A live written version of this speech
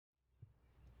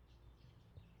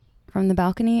From the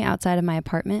balcony outside of my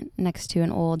apartment, next to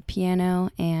an old piano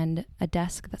and a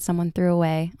desk that someone threw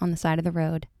away on the side of the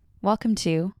road, welcome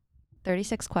to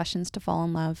 36 Questions to Fall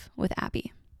in Love with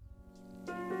Abby.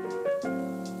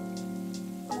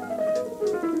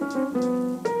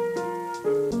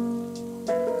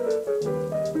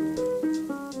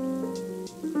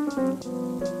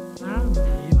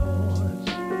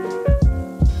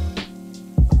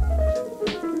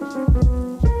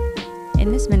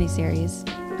 In this miniseries,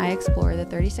 I explore the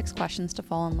 36 Questions to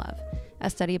Fall in Love,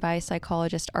 a study by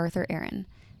psychologist Arthur Aaron,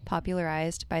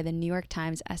 popularized by the New York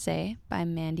Times essay by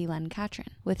Mandy Len Catron,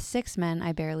 with 6 men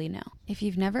I barely know. If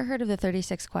you've never heard of the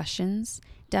 36 Questions,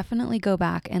 definitely go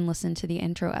back and listen to the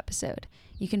intro episode.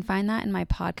 You can find that in my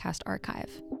podcast archive.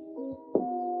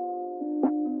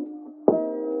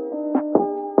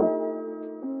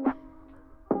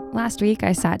 Last week,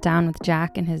 I sat down with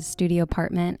Jack in his studio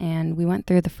apartment and we went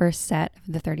through the first set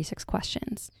of the 36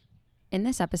 questions. In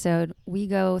this episode, we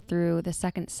go through the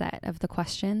second set of the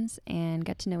questions and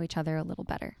get to know each other a little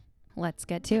better. Let's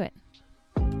get to it.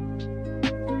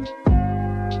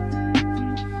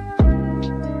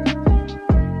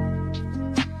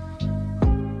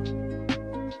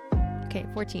 Okay,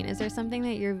 14. Is there something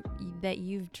that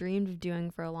you've dreamed of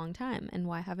doing for a long time, and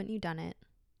why haven't you done it?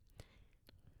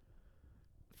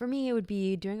 For me, it would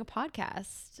be doing a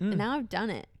podcast. And now I've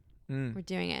done it. We're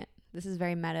doing it. This is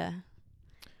very meta.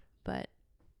 But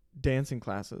dancing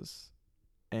classes.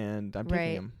 And I'm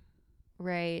picking them.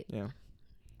 Right. Yeah.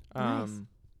 Nice.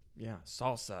 Yeah,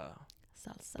 salsa.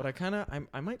 But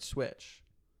I might switch.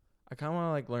 I kind of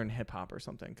want to learn hip hop or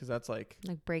something, because that's like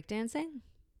breakdancing?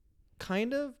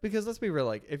 Kind of, because let's be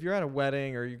real, if you're at a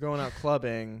wedding or you're going out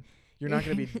clubbing, you're not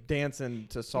going to be dancing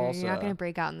to salsa. You're not going to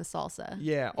break out in the salsa.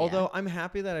 Yeah. Although I'm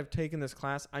happy that I've taken this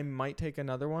class. I might take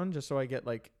another one just so I get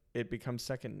it becomes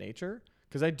second nature,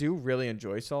 because I do really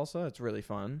enjoy salsa. It's really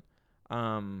fun.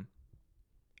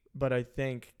 But I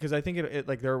think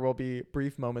it there will be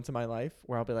brief moments in my life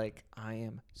where I'll be like, I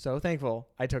am so thankful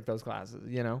I took those classes,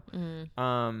 you know?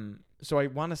 So I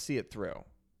want to see it through,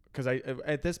 because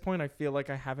at this point I feel like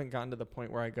I haven't gotten to the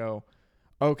point where I go,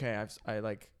 okay,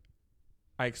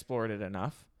 I explored it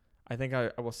enough. I think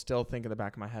I will still think in the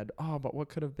back of my head, oh, but what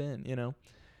could have been, you know?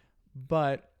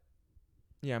 But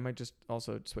yeah, I might just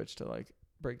also switch to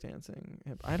breakdancing.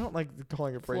 I don't like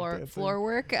calling it breakdancing. Floor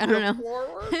work? I don't know. Floor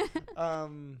work?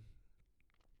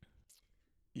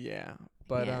 Yeah,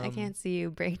 but I can't see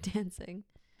you breakdancing.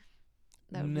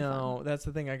 No, that's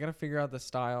the thing. I got to figure out the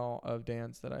style of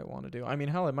dance that I want to do. I mean,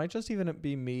 hell, it might just even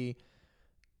be me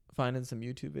finding some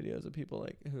YouTube videos of people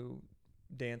who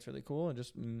dance really cool and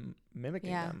just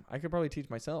mimicking them. I could probably teach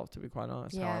myself, to be quite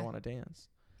honest, how I want to dance.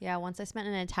 Yeah, once I spent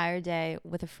an entire day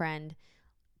with a friend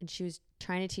and she was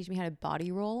trying to teach me how to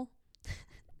body roll.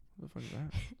 What the fuck is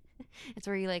that? It's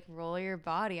where you roll your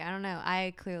body. I don't know.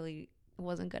 I clearly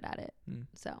wasn't good at it.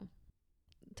 So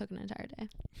it took an entire day.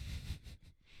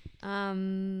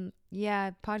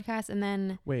 Yeah, podcast, and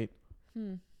then wait.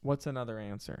 What's another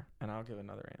answer? And I'll give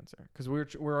another answer, because we're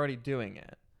already doing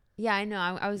it. Yeah, I know.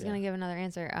 I was going to give another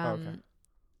answer. Okay.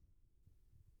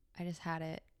 I just had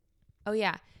it. Oh,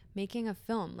 yeah. Making a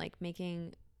film,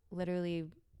 literally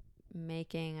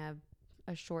making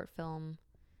a short film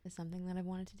is something that I've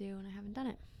wanted to do, and I haven't done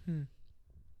it.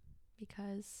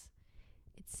 Because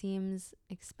it seems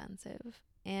expensive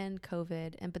and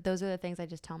COVID. But those are the things I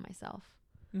just tell myself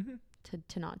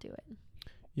to not do it.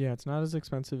 Yeah, it's not as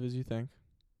expensive as you think.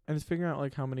 And it's figuring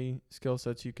out how many skill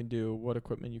sets you can do, what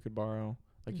equipment you could borrow.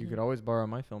 You could always borrow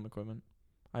my film equipment.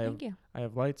 Thank you. I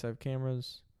have lights. I have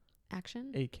cameras.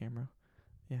 Action? 8 camera.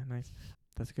 Yeah, nice.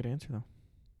 That's a good answer, though.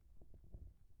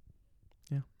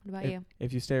 Yeah. What about you?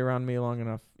 If you stay around me long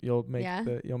enough, you'll make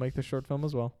the short film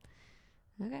as well.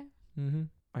 Okay.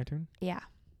 My turn? Yeah.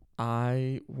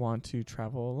 I want to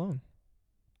travel alone.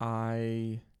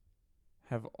 I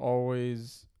have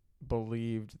always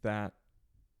believed that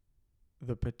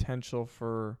the potential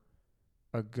for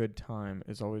a good time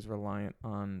is always reliant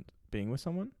on being with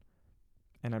someone.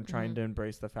 And I'm trying to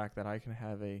embrace the fact that I can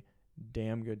have a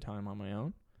damn good time on my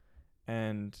own.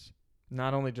 And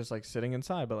not only just sitting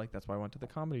inside, but that's why I went to the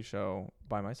comedy show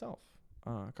by myself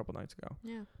a couple nights ago.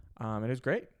 Yeah. And it was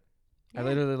great. Yeah. I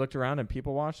literally looked around and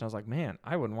people watched and I was like, man,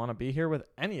 I wouldn't want to be here with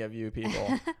any of you people.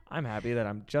 I'm happy that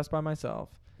I'm just by myself.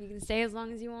 You can stay as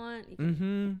long as you want. You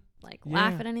can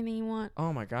laugh at anything you want.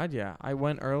 Oh my God. Yeah. I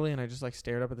went early and I just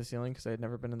stared up at the ceiling because I had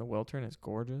never been in the Wiltern and it's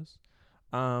gorgeous.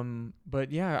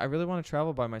 But yeah, I really want to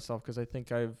travel by myself because I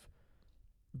think I've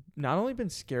not only been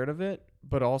scared of it,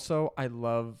 but also I've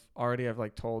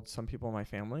told some people in my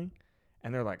family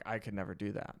and they're like, I could never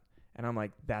do that. And I'm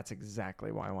like, that's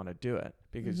exactly why I want to do it,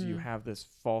 because you have this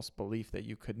false belief that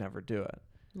you could never do it.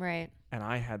 Right. And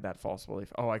I had that false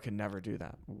belief. Oh, I could never do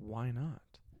that. Why not?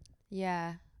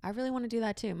 Yeah. I really want to do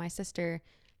that too. My sister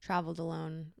traveled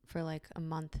alone for like a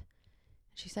month.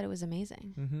 She said it was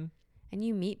amazing. Mm-hmm. And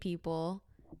you meet people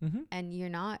Mm-hmm. and you're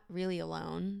not really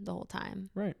alone the whole time.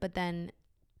 Right. But then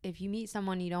if you meet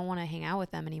someone you don't want to hang out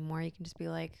with them anymore, you can just be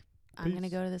like, I'm going to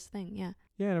go to this thing. Yeah.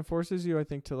 Yeah. And it forces you, I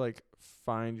think, to like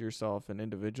find yourself and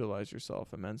individualize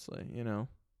yourself immensely, you know?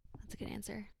 That's a good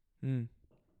answer.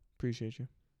 Appreciate you.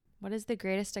 What is the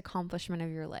greatest accomplishment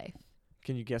of your life?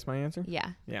 Can you guess my answer?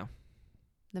 Yeah. Yeah.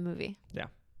 The movie. Yeah.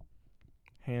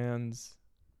 Hands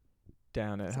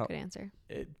down. That's a good answer.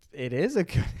 It is a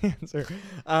good answer.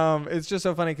 It's just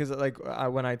so funny because like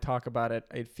when I talk about it,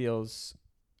 it feels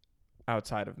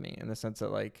outside of me in the sense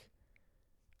that like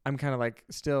I'm kind of like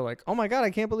still like, oh my God, I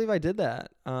can't believe I did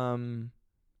that.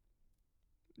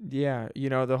 Yeah, you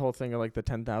know, the whole thing of like the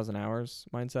 10,000 hours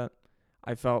mindset.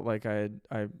 I felt like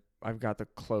I've got the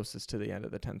closest to the end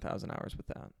of the 10,000 hours with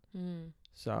that.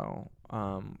 So,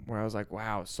 where I was like,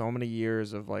 wow, so many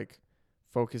years of like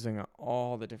focusing on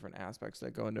all the different aspects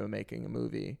that go into making a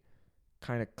movie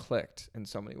kind of clicked in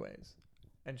so many ways.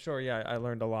 And sure, yeah, I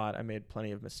learned a lot. I made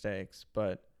plenty of mistakes,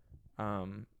 but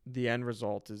the end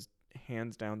result is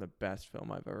hands down the best film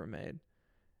I've ever made.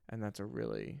 And that's a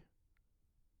really,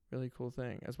 really cool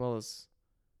thing, as well as,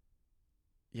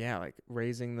 yeah, like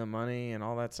raising the money and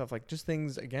all that stuff. Like just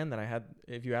things, again, that I had,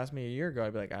 if you asked me a year ago,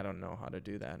 I'd be like, I don't know how to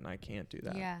do that. And I can't do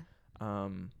that. Yeah. Now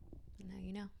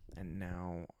you know. And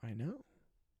now I know.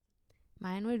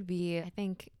 Mine would be, I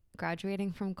think,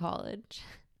 graduating from college.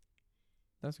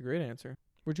 That's a great answer.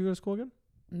 Where'd you go to school again?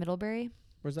 Middlebury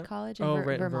Where's that? College in Right,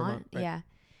 in Vermont. Vermont. Right. Yeah.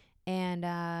 And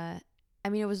I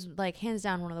mean, it was like hands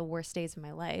down one of the worst days of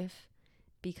my life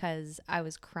because I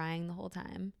was crying the whole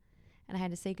time and I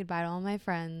had to say goodbye to all my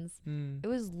friends. It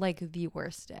was like the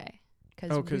worst day.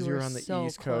 Because you were on the so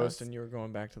East close. Coast and you were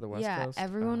going back to the West Coast? Yeah,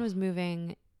 everyone was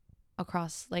moving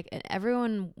across, like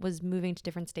everyone was moving to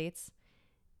different states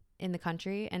in the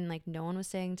country and like no one was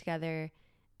staying together.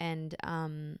 And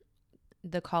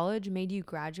the college made you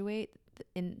graduate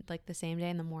in like the same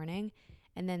day in the morning,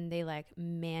 and then they like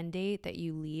mandate that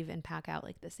you leave and pack out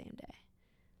like the same day,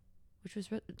 which was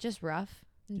just rough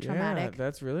and traumatic.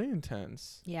 That's really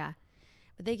intense. Yeah,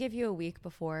 but they give you a week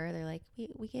before. They're like,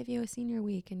 we gave you a senior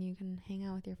week and you can hang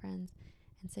out with your friends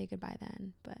and say goodbye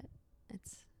then, but it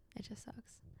just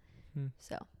sucks.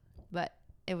 So, but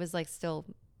it was like still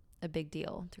a big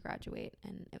deal to graduate,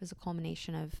 and it was a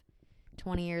culmination of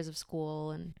 20 years of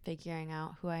school and figuring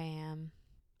out who I am.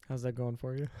 How's that going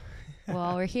for you?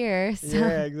 Well, we're here. So.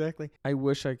 Yeah, exactly. I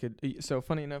wish I could. So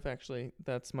funny enough, actually,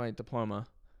 that's my diploma.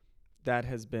 That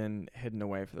has been hidden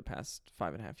away for the past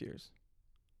 5.5 years.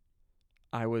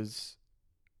 I was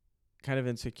kind of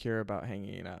insecure about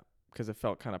hanging it up because it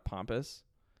felt kind of pompous.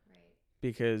 Right.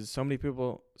 Because so many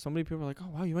people are like, oh,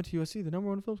 wow, you went to USC, the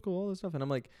 #1 film school, all this stuff. And I'm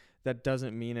like, that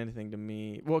doesn't mean anything to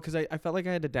me. Well, because I felt like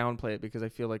I had to downplay it because I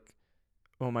feel like,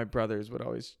 well, my brothers would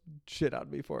always shit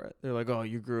on me for it. They're like, oh,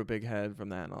 you grew a big head from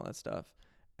that and all that stuff.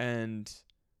 And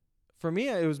for me,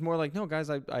 it was more like, no, guys,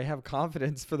 I have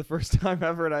confidence for the first time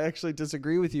ever, and I actually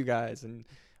disagree with you guys. And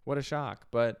what a shock.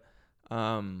 But,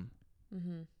 yeah.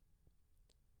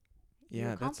 You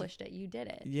accomplished it. You did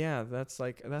it. Yeah, that's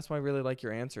why I really like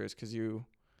your answers, because you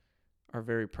are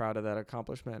very proud of that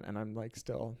accomplishment, and I'm like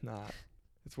still not.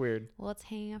 It's weird. Well, it's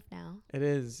hanging up now. It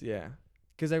is, yeah.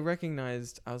 Because I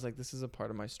was like, this is a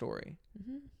part of my story,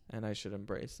 and I should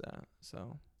embrace that.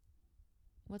 So,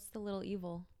 what's The Little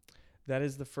Evil? That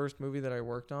is the first movie that I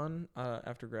worked on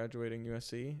after graduating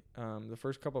USC. The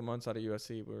first couple of months out of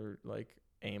USC were like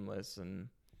aimless, and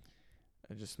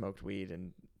I just smoked weed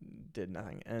and did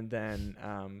nothing. And then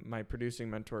my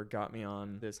producing mentor got me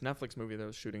on this Netflix movie that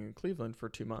was shooting in Cleveland for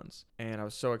 2 months, and I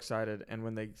was so excited. And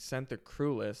when they sent the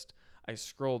crew list, I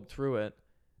scrolled through it,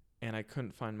 and I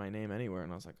couldn't find my name anywhere.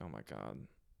 And I was like, oh, my God,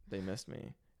 they missed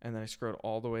me. And then I scrolled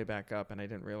all the way back up, and I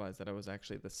didn't realize that I was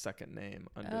actually the second name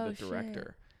under the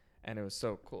director. Shit. And it was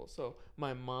so cool. So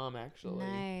my mom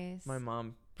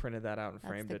printed that out and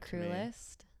framed it to me.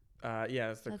 That's the crew list?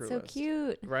 Yeah, it's the crew list. That's so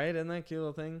cute. Right? Isn't that a cute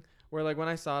little thing? Where, like, when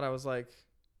I saw it, I was like,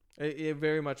 it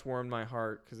very much warmed my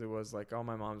heart, because it was like, oh,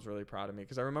 my mom's really proud of me.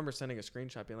 Because I remember sending a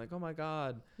screenshot being like, oh, my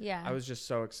God. Yeah. I was just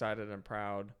so excited and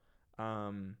proud.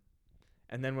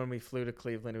 And then when we flew to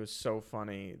Cleveland, it was so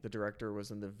funny. The director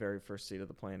was in the very first seat of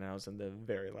the plane, and I was in the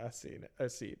very last seat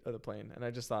of the plane. And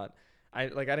I just thought, I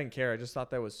didn't care. I just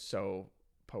thought that was so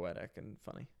poetic and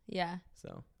funny. Yeah.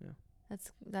 So, yeah.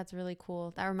 That's really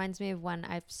cool. That reminds me of when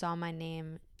I saw my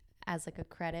name as like a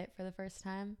credit for the first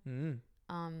time.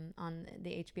 On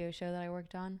the HBO show that I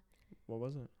worked on. What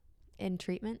was it? In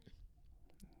Treatment.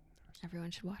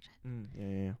 Everyone should watch it.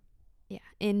 Yeah. Yeah,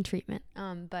 In Treatment.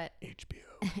 But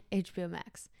HBO. HBO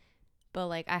Max. But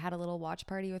like I had a little watch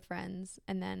party with friends,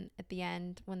 and then at the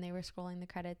end when they were scrolling the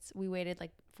credits, we waited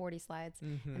like 40 slides,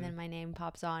 and then my name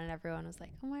pops on, and everyone was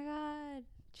like, "Oh my god,"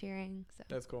 cheering. So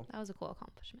that's cool. That was a cool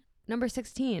accomplishment. Number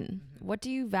 16. What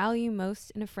do you value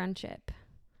most in a friendship?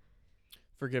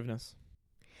 Forgiveness.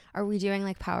 Are we doing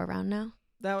like power round now?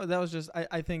 That was just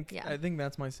I think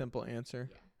that's my simple answer.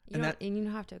 Yeah. And you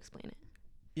don't have to explain it.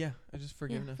 Yeah, I just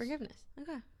forgiveness. Yeah, forgiveness.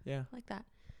 Okay. Yeah. I like that.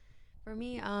 For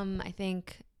me, I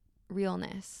think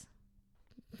realness.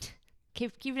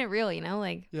 Keeping it real, you know,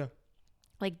 like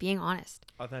like being honest.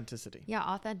 Authenticity. Yeah,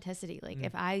 authenticity. Like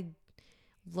if I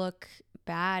look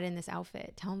bad in this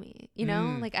outfit, tell me. You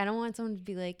know, like I don't want someone to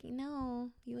be like, no,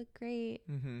 you look great.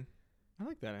 I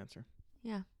like that answer.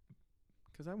 Yeah.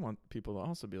 Because I want people to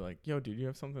also be like, yo, dude, you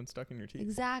have something stuck in your teeth.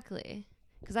 Exactly.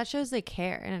 Because that shows they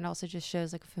care, and it also just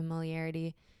shows like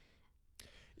familiarity.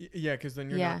 Yeah, because then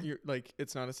you're like,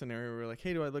 it's not a scenario where you're like,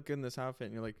 hey, do I look good in this outfit?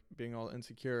 And you're like being all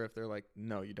insecure. If they're like,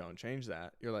 no, you don't, change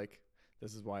that. You're like,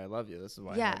 this is why I love you. This is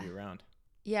why I have you around.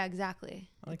 Yeah, exactly.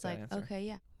 I like it's that like, answer. okay,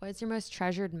 yeah. What is your most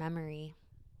treasured memory?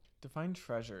 Define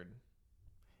treasured.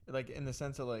 Like in the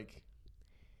sense of like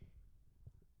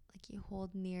you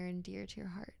hold near and dear to your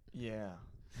heart. Yeah.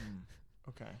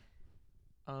 Okay.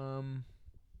 I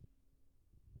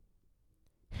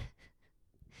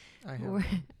have.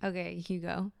 Okay, you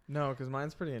go. No, because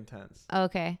mine's pretty intense.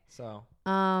 Okay. So.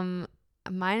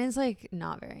 Mine is like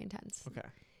not very intense. Okay.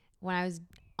 When I was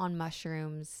on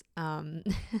mushrooms,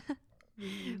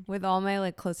 with all my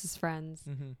like closest friends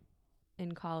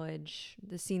in college,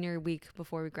 the senior week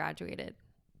before we graduated,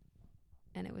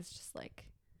 and it was just like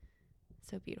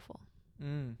so beautiful.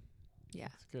 Yeah.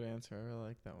 That's a good answer. I really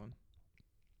like that one.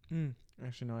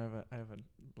 Actually, no, I have a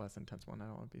less intense one. I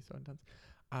don't want to be so intense.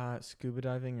 Scuba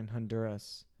diving in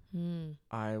Honduras.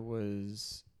 I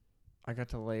got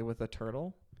to lay with a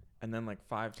turtle, and then like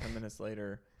 5-10 minutes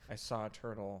later, I saw a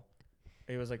turtle.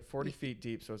 It was like 40 feet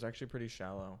deep, so it was actually pretty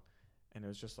shallow, and it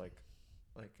was just like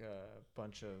a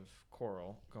bunch of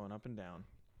coral going up and down.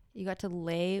 You got to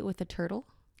lay with a turtle?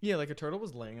 Yeah, like a turtle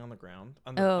was laying on the ground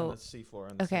on the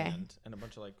seafloor on the sand, and a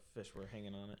bunch of like fish were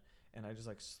hanging on it, and I just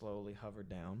like slowly hovered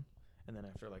down, and then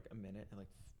after like a minute, it like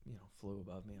flew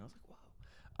above me, and I was like, wow.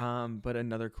 But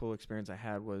another cool experience I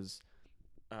had was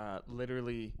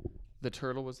literally the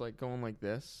turtle was like going like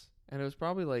this, and it was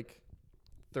probably like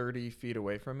 30 feet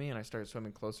away from me, and I started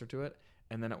swimming closer to it,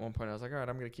 and then at one point I was like, all right,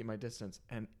 I'm gonna keep my distance,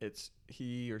 and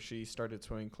he or she started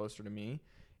swimming closer to me.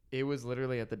 It was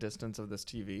literally at the distance of this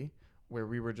TV where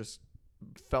we were just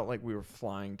felt like we were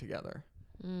flying together.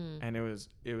 And it was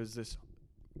this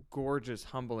gorgeous,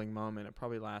 humbling moment. It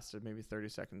probably lasted maybe 30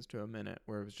 seconds to a minute,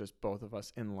 where it was just both of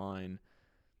us in line,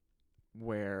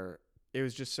 where it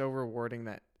was just so rewarding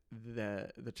that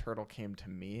the turtle came to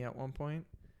me at one point.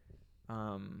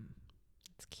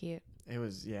 It's cute. It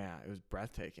was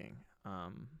breathtaking.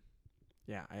 I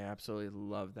absolutely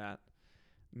love that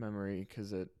memory,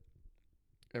 because it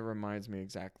reminds me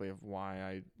exactly of why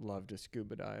I love to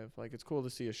scuba dive. Like, it's cool to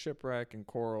see a shipwreck and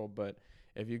coral, but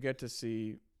if you get to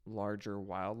see larger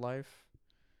wildlife,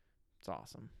 it's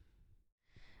awesome.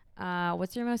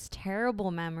 What's your most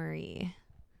terrible memory?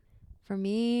 For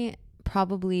me,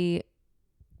 probably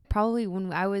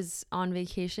when I was on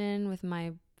vacation with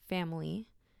my family,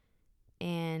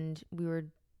 and we were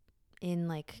in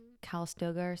like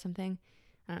Calistoga or something.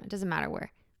 I don't know, it doesn't matter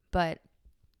where, but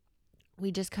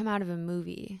we just come out of a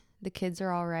movie. The Kids Are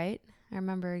All Right. I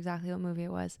remember exactly what movie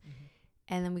it was.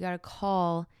 And then we got a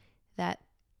call that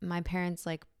my parents'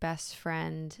 like best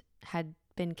friend had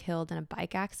been killed in a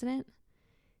bike accident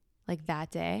like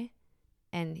that day.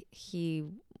 And he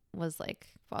was like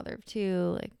father of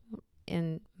two, like,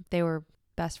 and they were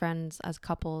best friends as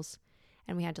couples.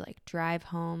 And we had to like drive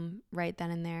home right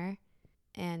then and there.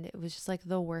 And it was just like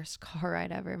the worst car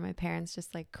ride ever. My parents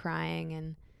just like crying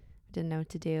and didn't know what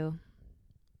to do.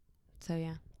 So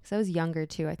yeah, because I was younger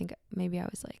too. I think maybe I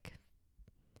was like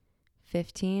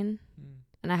 15,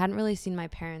 and I hadn't really seen my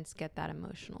parents get that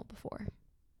emotional before.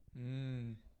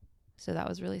 So that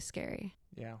was really scary.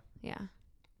 Yeah.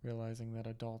 Realizing that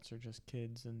adults are just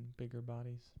kids in bigger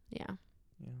bodies. Yeah.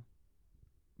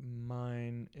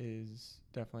 Mine is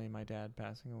definitely my dad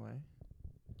passing away.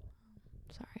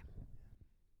 Sorry.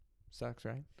 Sucks,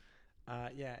 right?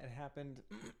 It happened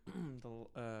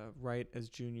right as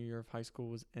junior year of high school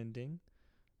was ending.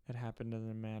 It happened in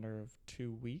a matter of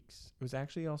 2 weeks. It was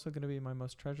actually also going to be my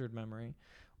most treasured memory,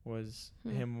 was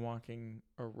him walking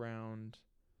around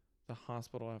the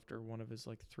hospital after one of his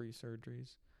like 3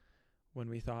 surgeries when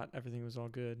we thought everything was all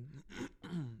good,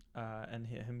 and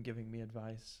him giving me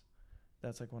advice.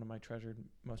 That's like one of my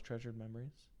most treasured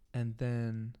memories. And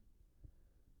then,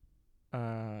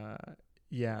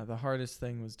 the hardest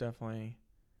thing was definitely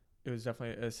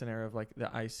a scenario of like the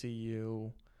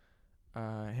ICU,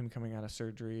 him coming out of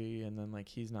surgery, and then like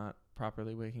he's not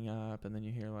properly waking up, and then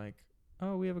you hear like,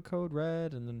 oh, we have a code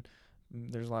red, and then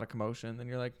there's a lot of commotion. Then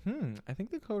you're like, I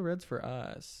think the code red's for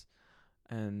us.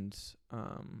 And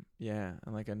and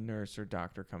like a nurse or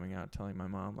doctor coming out telling my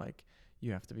mom like,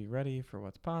 you have to be ready for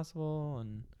what's possible.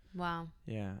 And wow.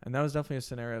 Yeah, and that was definitely a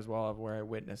scenario as well of where I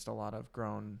witnessed a lot of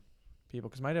grown people,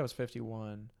 because my dad was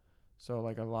 51, so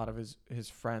like a lot of his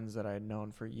friends that I had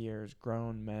known for years,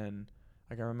 grown men.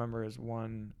 Like I remember his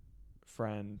one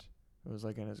friend who was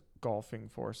like in his golfing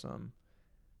foursome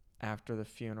after the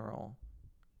funeral,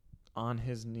 on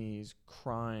his knees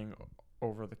crying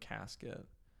over the casket,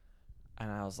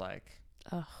 and I was like,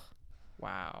 ugh,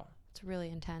 wow, it's really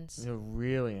intense. It was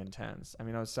really intense. I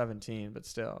mean, I was 17, but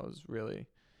still, it was really,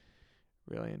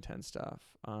 really intense stuff.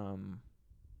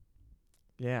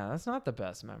 Yeah, that's not the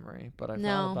best memory, but I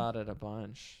thought about it a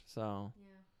bunch. So,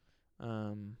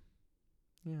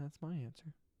 that's my answer.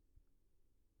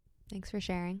 Thanks for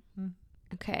sharing.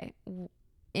 Okay.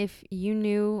 If you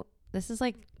knew, this is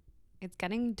like, it's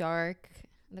getting dark,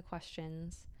 the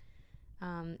questions.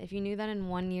 If you knew that in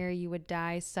 1 year you would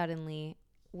die suddenly,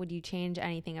 would you change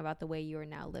anything about the way you are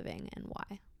now living, and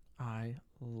why? I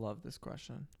love this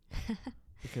question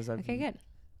because good.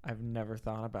 I've never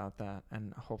thought about that,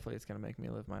 and hopefully it's going to make me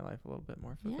live my life a little bit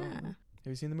more fulfillingly. Yeah. Have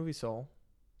you seen the movie Soul?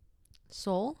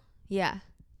 Soul? Yeah.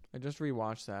 I just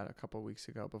rewatched that a couple weeks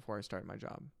ago before I started my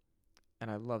job, and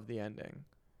I love the ending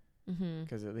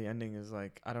because the ending is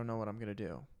like, I don't know what I'm going to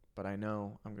do, but I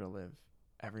know I'm going to live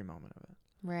every moment of it.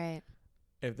 Right.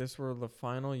 If this were the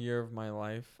final year of my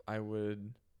life, I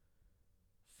would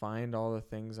find all the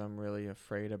things I'm really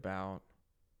afraid about,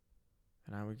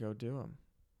 and I would go do them.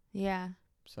 Yeah.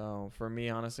 So for me,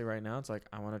 honestly, right now, it's like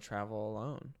I want to travel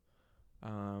alone.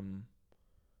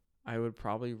 I would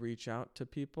probably reach out to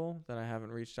people that I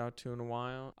haven't reached out to in a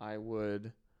while. I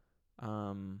would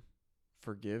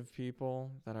forgive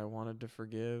people that I wanted to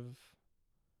forgive.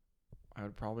 I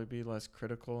would probably be less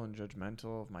critical and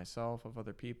judgmental of myself, of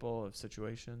other people, of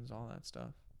situations, all that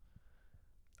stuff.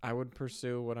 I would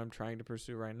pursue what I'm trying to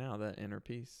pursue right now, that inner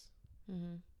peace.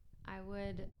 I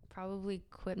would probably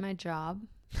quit my job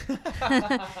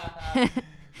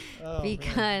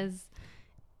because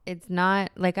it's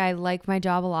not like, I like my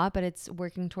job a lot, but it's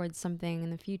working towards something in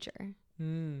the future.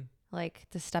 Like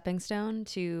the stepping stone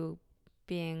to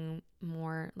being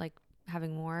more, like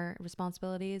having more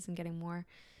responsibilities and getting more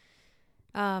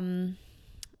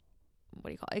what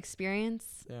do you call it?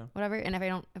 Experience, whatever. And if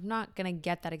I'm not gonna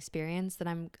get that experience,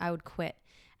 then I would quit,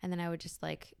 and then I would just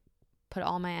like put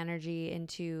all my energy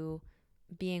into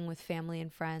being with family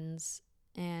and friends,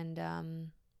 and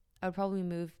I would probably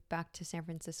move back to San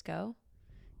Francisco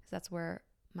because that's where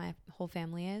my whole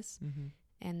family is.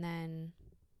 And then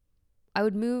I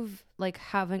would move, like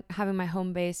having my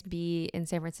home base be in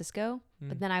San Francisco,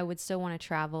 but then I would still want to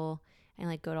travel and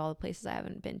like go to all the places I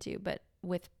haven't been to, but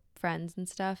with friends and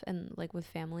stuff, and like with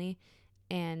family,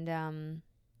 and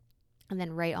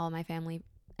then write all my family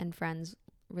and friends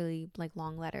really like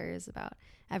long letters about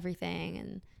everything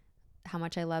and how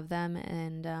much I love them,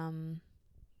 and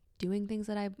doing things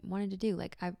that I wanted to do.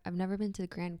 Like I've never been to the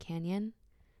Grand Canyon,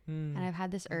 and I've had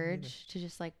this urge to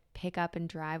just like pick up and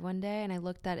drive one day, and I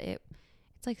looked at it.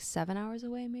 It's like 7 hours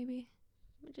away maybe,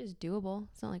 which is doable.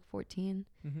 It's not like 14.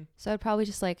 So I'd probably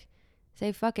just like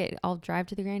say, fuck it, I'll drive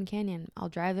to the Grand Canyon. I'll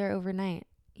drive there overnight,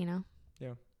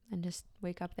 Yeah. And just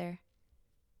wake up there.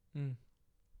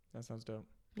 That sounds dope.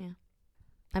 Yeah.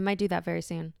 I might do that very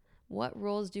soon. What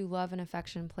roles do love and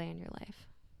affection play in your life?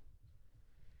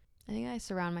 I think I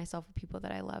surround myself with people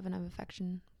that I love and have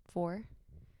affection for.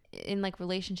 In like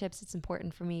relationships, it's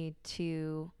important for me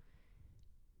to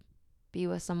be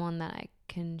with someone that I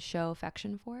can show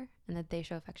affection for and that they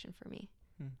show affection for me.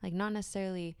 Like not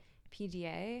necessarily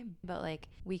PDA, but like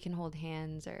we can hold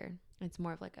hands, or it's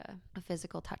more of like a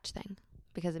physical touch thing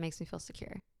because it makes me feel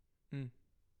secure.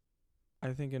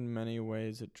 I think in many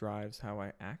ways it drives how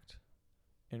I act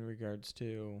in regards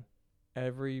to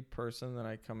every person that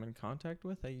I come in contact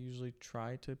with. I usually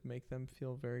try to make them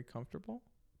feel very comfortable.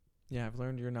 Yeah, I've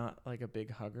learned you're not like a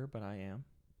big hugger, but I am.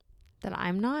 That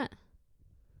I'm not?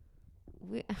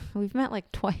 We've met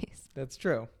like twice. That's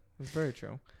true. That's very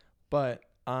true. But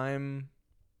I'm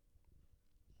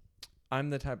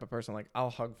the type of person, like, I'll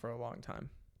hug for a long time.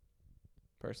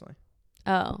 personally.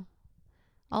 Oh.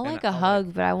 I'll And like a I'll,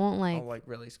 hug, but I won't I'll like.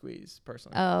 really squeeze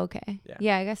personally. Oh, okay. Yeah.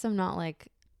 Yeah, I guess I'm not like.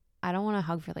 I don't want to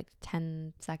hug for like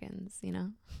 10 seconds, you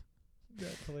know? Yeah,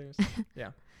 it's hilarious.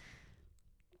 Yeah.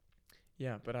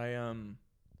 Yeah, but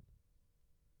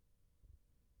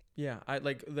yeah, I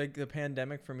like the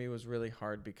pandemic for me was really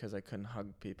hard because I couldn't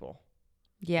hug people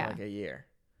for Yeah. like a year.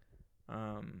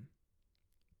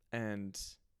 And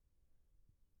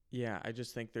yeah, I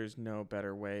just think there's no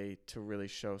better way to really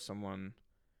show someone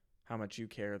how much you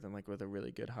care than like with a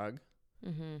really good hug.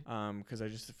 Mm-hmm. 'Cause I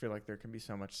just feel like there can be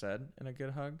so much said in a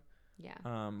good hug.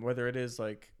 Yeah. Whether it is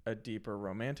like a deeper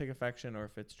romantic affection or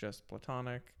if it's just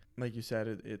platonic. Like you said,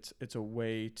 it's a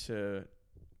way to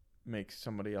make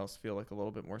somebody else feel like a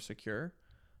little bit more secure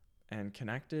and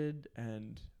connected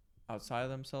and outside of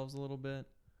themselves a little bit.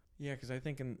 Yeah, because I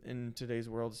think in today's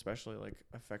world, especially, like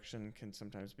affection can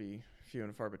sometimes be few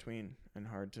and far between and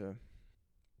hard to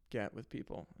get with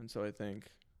people. And so I think,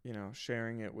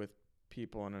 sharing it with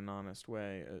people in an honest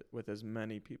way, with as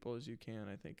many people as you can,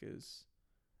 I think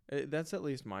that's at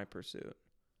least my pursuit.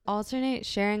 Alternate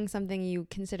sharing something you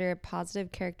consider a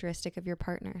positive characteristic of your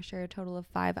partner. Share a total of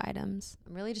 5 items.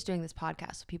 I'm really just doing this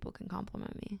podcast so people can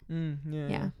compliment me.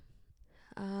 Yeah.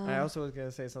 I Uh, also was going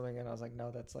to say something and I was like,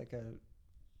 no, that's like a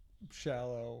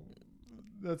shallow,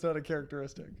 that's not a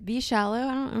characteristic. be shallow.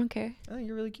 I don't care. I think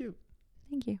you're really cute.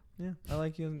 Thank you. Yeah. I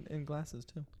like you in glasses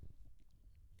too.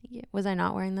 Thank you. Was I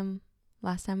not wearing them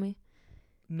last time we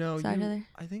saw each other?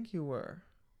 I think you were.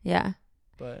 Yeah.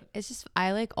 But it's just,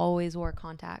 I like always wore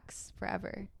contacts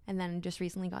forever. And then just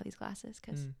recently got these glasses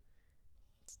because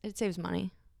it saves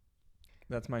money.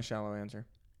 That's my shallow answer.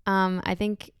 I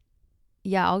think,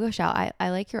 yeah, I'll go shallow. I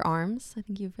like your arms. I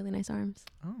think you have really nice arms.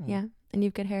 Oh. Yeah. And you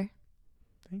have good hair.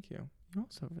 Thank you. You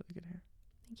also have really good hair.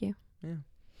 Thank you. Yeah.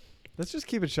 Let's just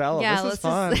keep it shallow. Yeah, this is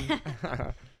fun.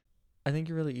 I think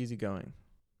you're really easygoing.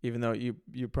 Even though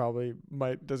you probably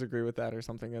might disagree with that or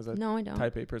something as a no, I don't.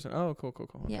 type A person. Oh, cool.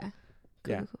 Okay. Yeah.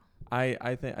 Cool.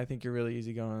 I think you're really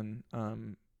easygoing.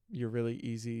 You're really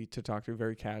easy to talk to,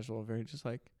 very casual, very just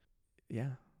like,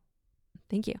 yeah.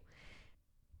 Thank you.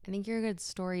 I think you're a good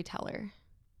storyteller.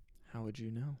 How would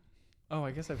you know? Oh,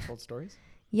 I guess I've told stories.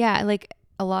 Yeah, like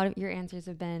a lot of your answers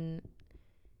have been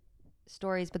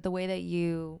stories, but the way that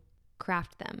you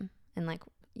craft them and like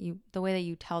the way that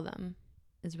you tell them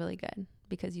is really good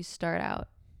because you start out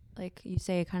like you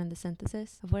say kind of the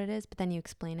synthesis of what it is, but then you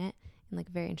explain it in like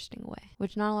a very interesting way,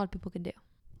 which not a lot of people can do.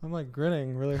 I'm like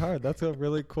grinning really hard. That's a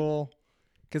really cool,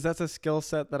 because that's a skill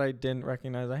set that I didn't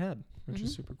recognize I had, which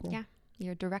is super cool. Yeah,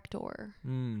 you're a director.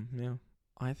 Yeah.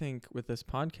 I think with this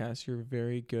podcast, you're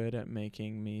very good at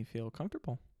making me feel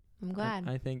comfortable. I'm glad.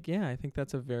 I think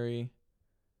that's a very,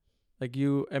 like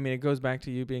you, I mean, it goes back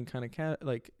to you being kind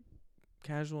of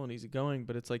casual and easygoing,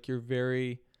 but it's like you're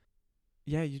very,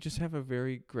 you just have a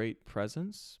very great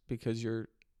presence because you're,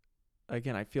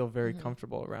 again, I feel very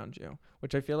comfortable around you,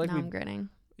 which I feel like I'm grinning.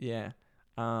 Yeah.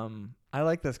 I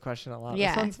like this question a lot.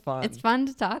 Yeah. This one's fun. It's fun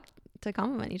to talk, to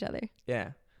compliment each other.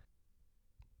 Yeah.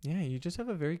 Yeah, you just have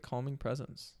a very calming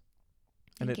presence.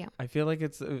 Thank you. I feel like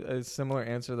it's a similar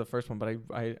answer to the first one, but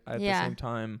I at the same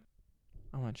time,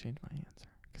 I want to change my answer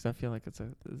because I feel like it's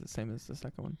the same as the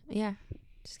second one. Yeah,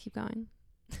 just keep going.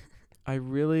 I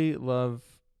really love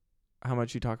how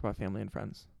much you talk about family and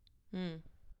friends.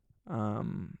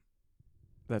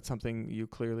 That's something you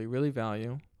clearly really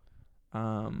value.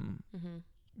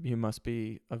 You must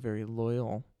be a very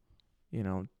loyal,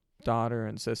 daughter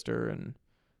and sister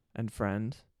and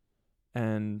friend.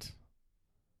 And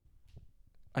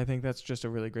I think that's just a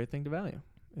really great thing to value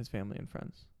is family and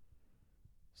friends.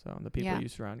 So the people you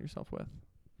surround yourself with.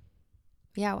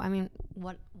 Yeah, I mean,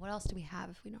 what else do we have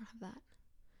if we don't have that?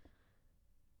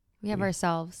 We have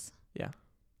ourselves. Yeah.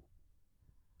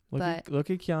 Look at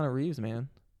Keanu Reeves, man.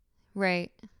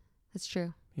 Right. That's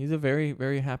true. He's a very,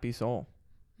 very happy soul.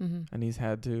 And he's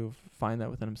had to find that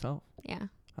within himself. Yeah.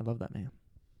 I love that man.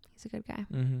 He's a good guy.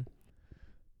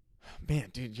 Man,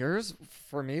 dude, yours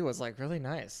for me was like really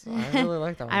nice. I really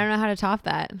like that one. I don't know how to top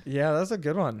that. Yeah, that's a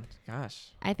good one. Gosh.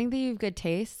 I think that you have good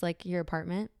taste. Like your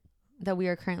apartment that we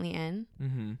are currently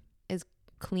in is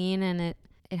clean and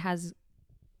it has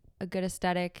a good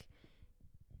aesthetic.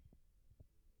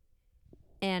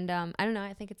 And I don't know.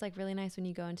 I think it's like really nice when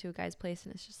you go into a guy's place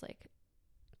and it's just like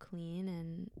clean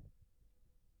and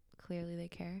clearly they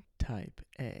care. Type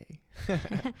A.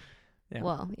 Yeah.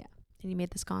 Well, yeah. And you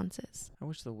made the sconces. I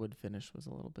wish the wood finish was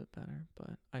a little bit better,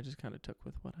 but I just kind of took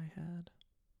with what I had.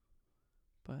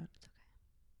 But it's okay.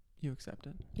 You accept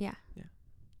it. Yeah. Yeah.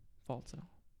 Faults and all.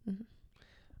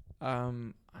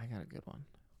 I got a good one.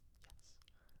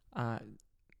 Yes.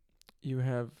 You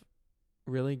have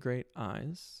really great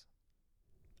eyes.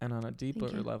 And on a deeper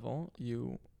level,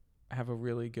 you have a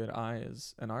really good eye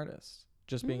as an artist.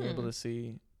 Just being able to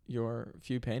see your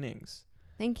few paintings.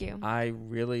 Thank you. I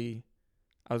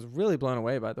was really blown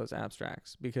away by those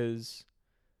abstracts, because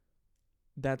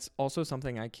that's also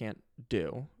something I can't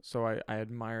do. So I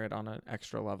admire it on an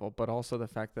extra level, but also the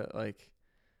fact that like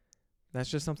that's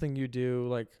just something you do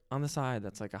like on the side.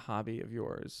 That's like a hobby of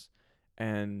yours.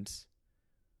 And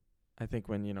I think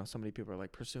when, you know, so many people are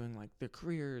like pursuing like their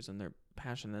careers and their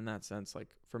passion in that sense, like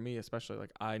for me, especially,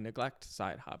 like I neglect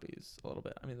side hobbies a little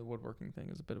bit. I mean, the woodworking thing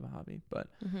is a bit of a hobby, but,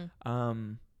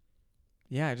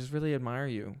 yeah, I just really admire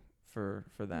you for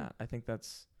that. I think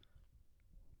that's,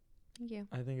 thank you.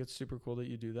 I think it's super cool that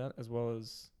you do that, as well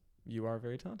as you are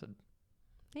very talented.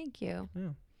 Thank you. Yeah.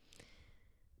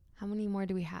 How many more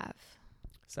do we have?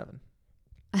 7.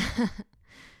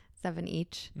 7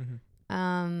 each. We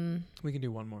can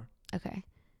do one more. Okay.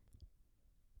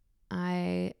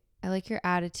 I like your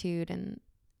attitude and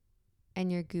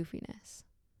your goofiness,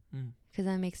 because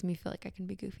that makes me feel like I can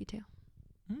be goofy too,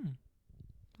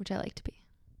 which I like to be.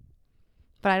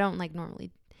 But I don't like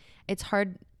normally. It's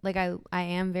hard. Like I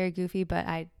am very goofy, but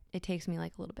it takes me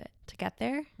like a little bit to get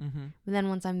there. But then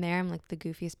once I'm there, I'm like the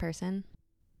goofiest person.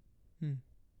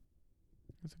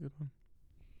 That's a good one.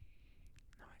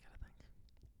 Now I gotta think,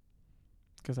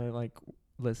 because I like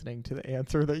listening to the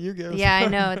answer that you give. Yeah, I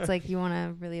know. It's like you want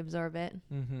to really absorb it.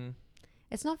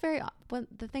 It's not very. But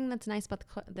the thing that's nice about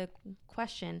the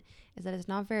question is that it's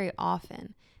not very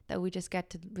often that we just get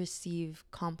to receive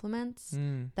compliments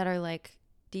that are like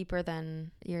deeper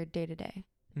than your day to day.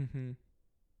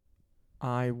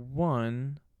 I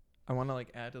want to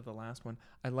like add to the last one.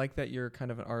 I like that you're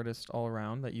kind of an artist all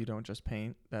around, that you don't just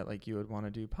paint, that like you would want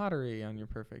to do pottery on your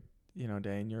perfect, you know,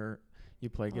 day, and you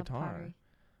play guitar. Pottery.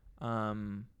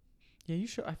 Yeah,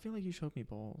 I feel like you showed me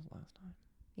bowls last time.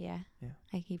 Yeah.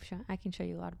 I can show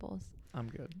you a lot of bowls. I'm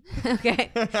good.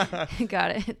 Okay.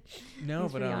 Got it. No,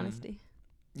 Thanks but for the honesty.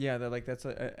 Yeah, that's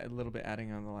a little bit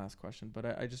adding on the last question,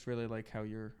 but I just really like how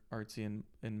you're artsy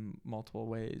in multiple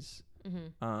ways.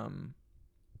 I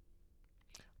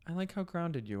like how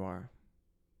grounded you are.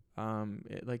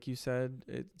 Like you said,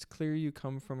 it's clear you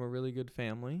come from a really good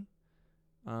family.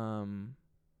 But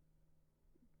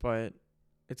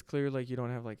it's clear like you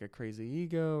don't have like a crazy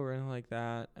ego or anything like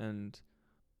that. And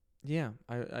yeah,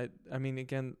 I mean,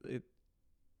 again,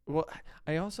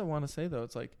 I also want to say though,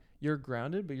 it's like you're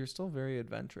grounded, but you're still very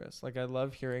adventurous. Like I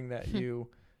love hearing that you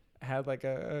had like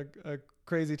a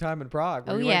crazy time in Prague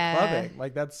where you went clubbing.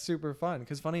 Like that's super fun.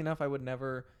 Because funny enough, I would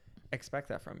never expect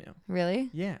that from you.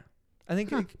 Really? Yeah. I think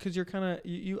because you're kind of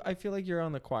I feel like you're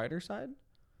on the quieter side.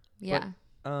 Yeah.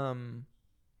 But,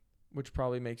 which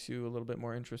probably makes you a little bit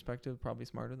more introspective, probably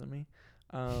smarter than me,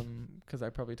 because I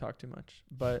probably talk too much.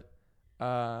 But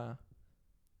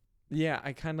yeah,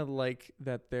 I kind of like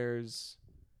that there's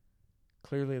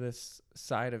clearly this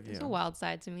side of you. It's a wild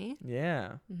side to me.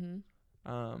 Yeah.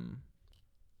 I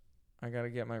got to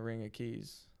get my ring of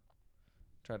keys.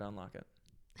 Try to unlock it.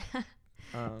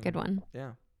 Good one.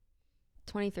 Yeah.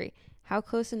 23. How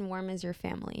close and warm is your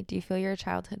family? Do you feel your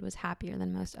childhood was happier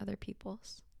than most other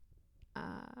people's?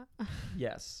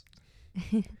 Yes.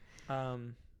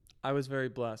 I was very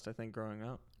blessed, I think, growing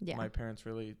up. Yeah. My parents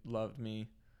really loved me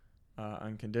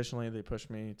unconditionally. They pushed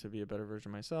me to be a better version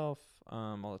of myself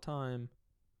all the time.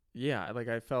 Yeah, like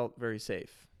I felt very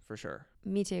safe, for sure.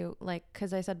 Me too. Like,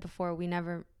 because I said before,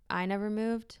 I never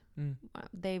moved.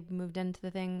 They moved into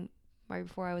the thing right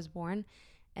before I was born.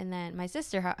 And then my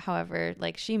sister, however,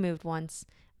 like she moved once,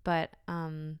 but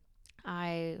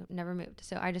I never moved.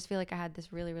 So I just feel like I had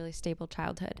this really, really stable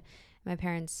childhood. My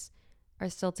parents are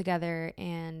still together,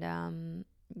 and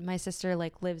my sister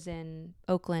like lives in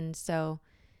Oakland, so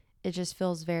it just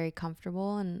feels very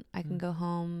comfortable, and I can go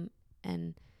home,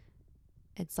 and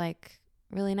it's like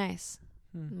really nice.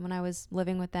 When I was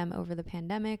living with them over the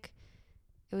pandemic,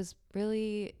 it was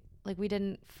really like we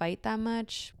didn't fight that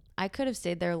much. I could have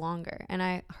stayed there longer, and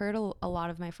I heard a lot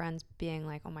of my friends being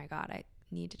like, oh my God, I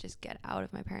need to just get out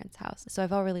of my parents' house. So I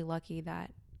felt really lucky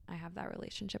that I have that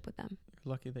relationship with them.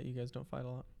 You're lucky that you guys don't fight a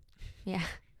lot. Yeah.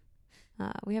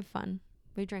 We have fun.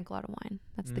 We drink a lot of wine.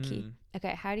 That's the key.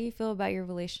 Okay. How do you feel about your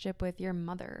relationship with your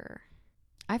mother?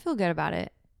 I feel good about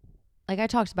it. Like I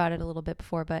talked about it a little bit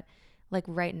before, but like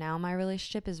right now my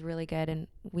relationship is really good, and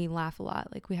we laugh a lot.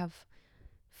 Like we have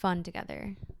fun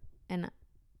together, and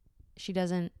she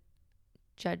doesn't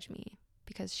judge me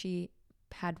because she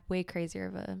had way crazier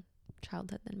of a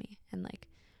childhood than me, and like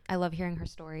I love hearing her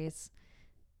stories.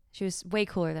 She was way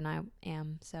cooler than I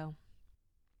am, so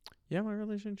yeah, my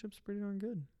relationship's pretty darn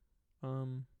good.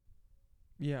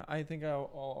 Yeah, I think I'll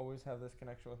always have this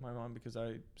connection with my mom because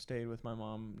I stayed with my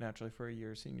mom naturally for a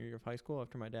year, senior year of high school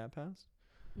after my dad passed.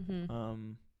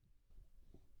 Mm-hmm.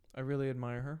 I really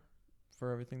admire her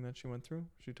for everything that she went through.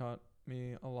 She taught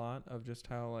me a lot of just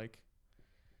how, like,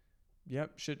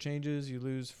 yep, shit changes, you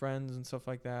lose friends and stuff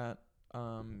like that.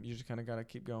 You just kind of got to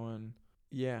keep going.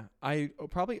 Yeah, I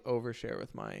probably overshare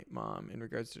with my mom in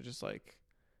regards to just like,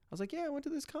 I was like, yeah, I went to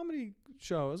this comedy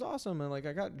show. It was awesome. And like,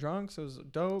 I got drunk, so it was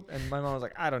dope. And my mom was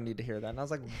like, I don't need to hear that. And I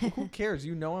was like, who cares?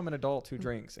 You know, I'm an adult who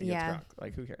drinks and gets drunk.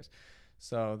 Like, who cares?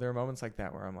 So there are moments like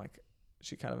that where I'm like,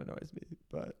 she kind of annoys me,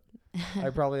 but I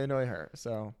probably annoy her.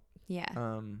 So yeah.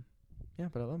 Yeah,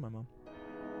 but I love my mom.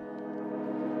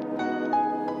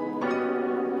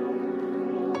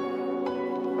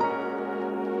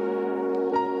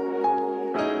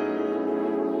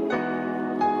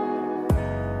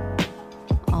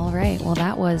 All right. Well,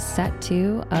 that was set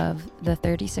 2 of the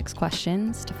 36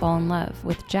 questions to fall in love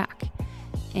with Jack.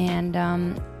 And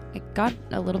it got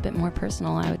a little bit more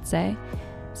personal, I would say.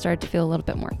 Started to feel a little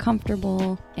bit more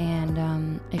comfortable.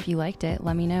 And if you liked it,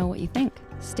 let me know what you think.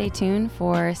 Stay tuned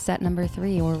for set number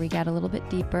 3, where we get a little bit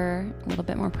deeper, a little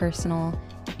bit more personal,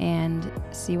 and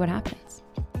see what happens.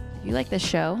 If you like this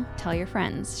show, tell your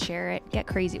friends, share it, get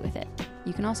crazy with it.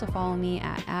 You can also follow me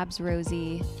at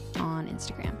absrosie on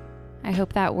Instagram. I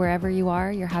hope that wherever you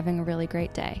are, you're having a really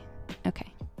great day.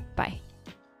 Okay, bye.